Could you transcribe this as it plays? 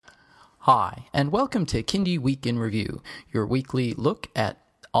Hi, and welcome to Kindy Week in Review, your weekly look at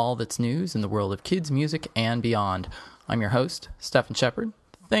all that's news in the world of kids, music, and beyond. I'm your host, Stephen Shepard.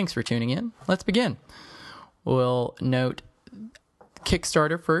 Thanks for tuning in. Let's begin. We'll note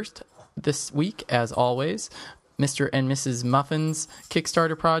Kickstarter first this week, as always. Mr. and Mrs. Muffin's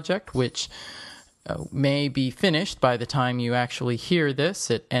Kickstarter project, which may be finished by the time you actually hear this.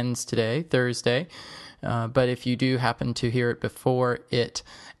 It ends today, Thursday. But if you do happen to hear it before it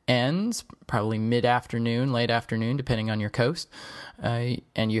ends, probably mid-afternoon, late afternoon, depending on your coast,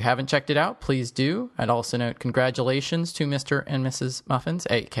 and you haven't checked it out, please do. I'd also note congratulations to Mr. and Mrs. Muffins,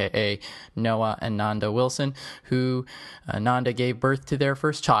 a.k.a. Noah and Nanda Wilson, who Nanda gave birth to their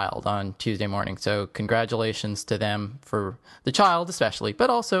first child on Tuesday morning. So congratulations to them for the child especially, but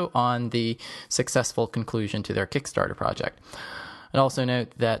also on the successful conclusion to their Kickstarter project. I'd also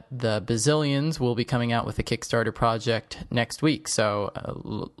note that the Bazillions will be coming out with a Kickstarter project next week, so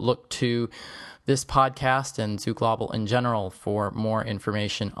look to this podcast and Zoo Global in general for more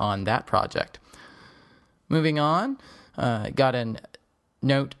information on that project. Moving on, got a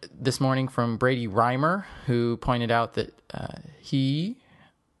note this morning from Brady Reimer, who pointed out that he,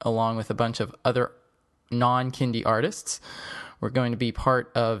 along with a bunch of other non-Kindy artists, were going to be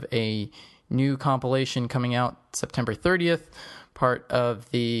part of a new compilation coming out September 30th, part of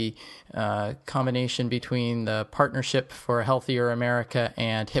the combination between the Partnership for a Healthier America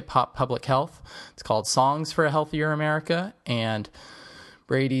and Hip Hop Public Health. It's called Songs for a Healthier America, and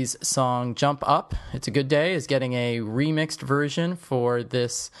Brady's song Jump Up, It's a Good Day, is getting a remixed version for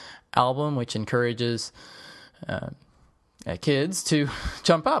this album, which encourages kids to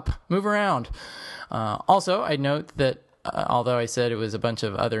jump up, move around. Also, I'd note that although I said it was a bunch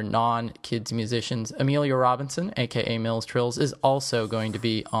of other non-kids musicians, Amelia Robinson, a.k.a. Mills Trills, is also going to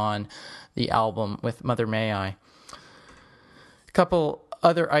be on the album with Mother May I. A couple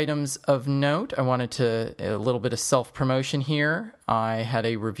other items of note. I wanted to, a little bit of self-promotion here. I had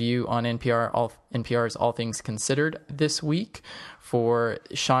a review on NPR's All Things Considered this week for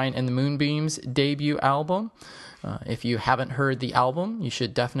Shine and the Moonbeams' debut album. If you haven't heard the album, you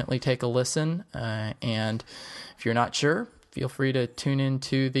should definitely take a listen, and if you're not sure, feel free to tune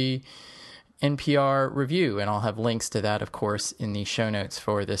into the NPR review, and I'll have links to that, of course, in the show notes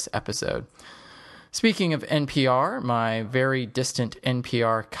for this episode. Speaking of NPR, my very distant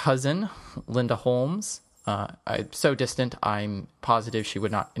NPR cousin, Linda Holmes, so distant I'm positive she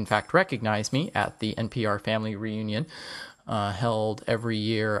would not, in fact, recognize me at the NPR family reunion held every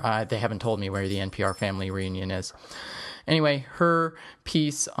year. They haven't told me where the NPR family reunion is. Anyway, her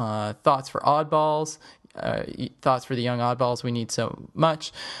piece, Thoughts for Oddballs, Thoughts for the Young Oddballs We Need So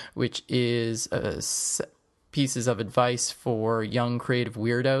Much, which is pieces of advice for young creative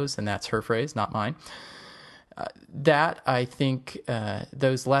weirdos, and that's her phrase, not mine. That, I think,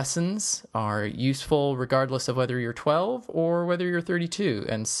 those lessons are useful regardless of whether you're 12 or whether you're 32.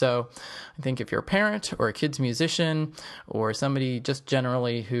 And so I think if you're a parent or a kid's musician or somebody just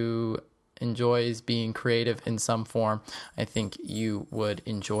generally who enjoys being creative in some form, I think you would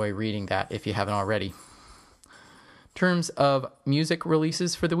enjoy reading that if you haven't already. In terms of music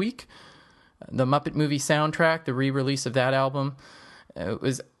releases for the week, the Muppet movie soundtrack, the re-release of that album,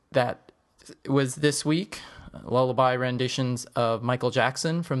 was this week. Lullaby renditions of Michael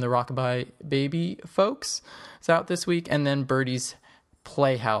Jackson from the Rockabye Baby folks is out this week, and then Birdie's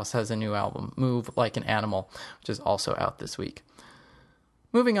Playhouse has a new album, Move Like an Animal, which is also out this week.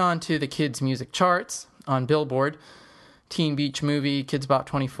 Moving on to the kids' music charts on Billboard, Teen Beach Movie, Kidz Bop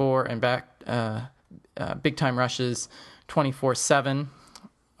 24, and Big Time Rush's 24/7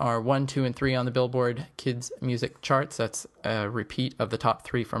 are 1, 2, and 3 on the Billboard Kids Music charts. That's a repeat of the top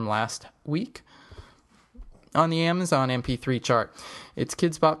 3 from last week. On the Amazon MP3 chart, it's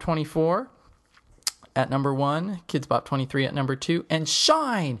Kidz Bop 24 at number 1, Kidz Bop 23 at number 2, and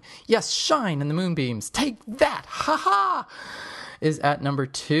Shine, yes, Shine and the Moonbeams, take that, ha-ha, is at number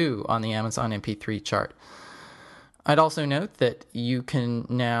 2 on the Amazon MP3 chart. I'd also note that you can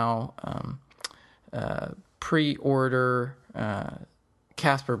now pre-order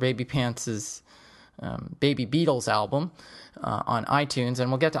Caspar Babypants' Baby Beatles album on iTunes,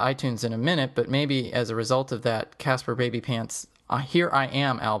 and we'll get to iTunes in a minute, but maybe as a result of that, Caspar Babypants' Here I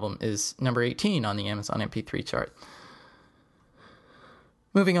Am album is number 18 on the Amazon MP3 chart.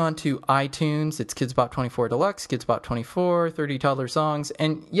 Moving on to iTunes, it's Kidz Bop 24 Deluxe, Kidz Bop 24, 30 Toddler Songs,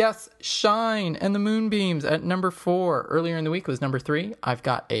 and yes, Shine and the Moonbeams at number 4. Earlier in the week was number 3. I've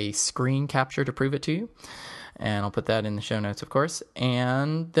got a screen capture to prove it to you, and I'll put that in the show notes, of course.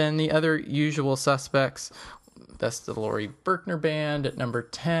 And then the other usual suspects, that's the Laurie Berkner Band at number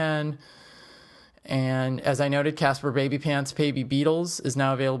 10, And as I noted, Casper Baby Pants Baby Beatles is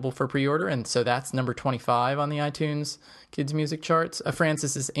now available for pre-order, and so that's number 25 on the iTunes Kids Music charts.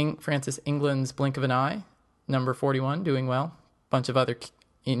 Francis England's Blink of an Eye, number 41, doing well. Bunch of other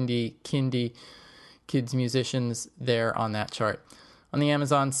indie kids musicians there on that chart. On the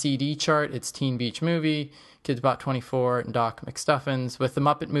Amazon CD chart, it's Teen Beach Movie, Kids Bop 24, and Doc McStuffins, with the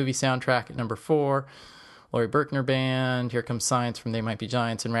Muppet Movie soundtrack at number 4. Laurie Berkner Band, Here Comes Science from They Might Be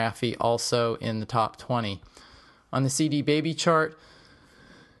Giants, and Raffi also in the top 20. On the CD Baby chart,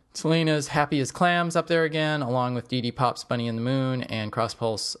 Selena's Happy as Clams up there again, along with Dee Dee Pop's Bunny in the Moon and Cross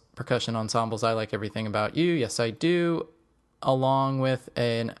Pulse Percussion Ensemble's I Like Everything About You, Yes I Do, along with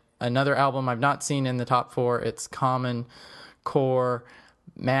another album I've not seen in the top 4. It's Common Core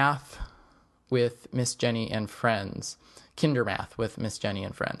Math with Miss Jenny and Friends. Kinder Math with Miss Jenny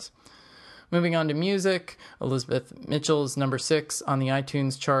and Friends. Moving on to music, Elizabeth Mitchell's number 6 on the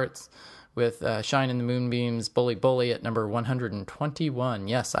iTunes charts with Shine in the Moonbeams, Bully Bully at number 121.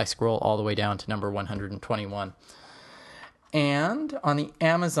 Yes, I scroll all the way down to number 121. And on the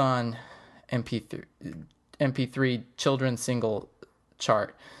Amazon MP3 children's single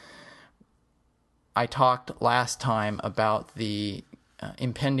chart, I talked last time about the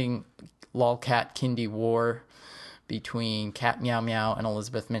impending Lolcat Kindy war between Cat Meow Meow and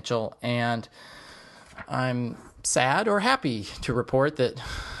Elizabeth Mitchell, and I'm sad or happy to report that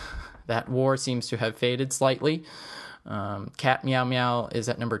that war seems to have faded slightly. Cat Meow Meow is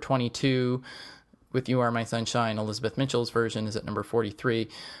at number 22 with You Are My Sunshine. Elizabeth Mitchell's version is at number 43.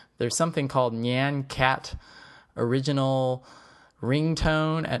 There's something called Nyan Cat Original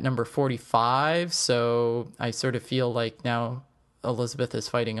Ringtone at number 45, so I sort of feel like now Elizabeth is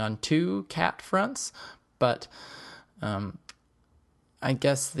fighting on 2 cat fronts, but I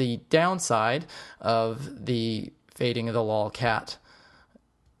guess the downside of the fading of the Lolcat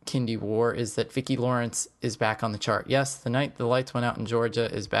Kindy war is that Vicki Lawrence is back on the chart. Yes, The Night the Lights Went Out in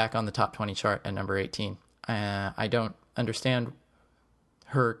Georgia is back on the top 20 chart at number 18. I don't understand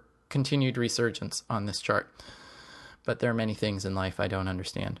her continued resurgence on this chart, but there are many things in life I don't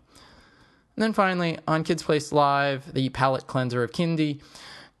understand. And then finally, on Kids Place Live, the palette cleanser of Kindy,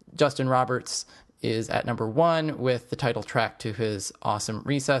 Justin Roberts is at number 1 with the title track to his awesome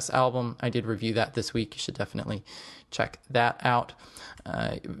Recess album. I did review that this week. You should definitely check that out.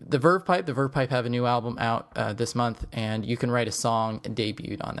 The Verve Pipe have a new album out this month, and You Can Write a Song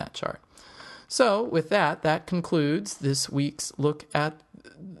debuted on that chart. So with that concludes this week's look at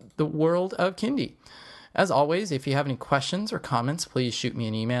the world of Kindy. As always, if you have any questions or comments, please shoot me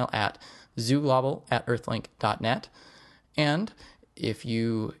an email at zoolobble@earthlink.net. And if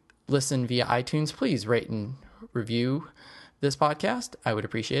you listen via iTunes, please rate and review this podcast. I would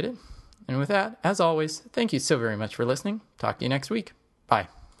appreciate it. And with that, as always, thank you so very much for listening. Talk to you next week. Bye.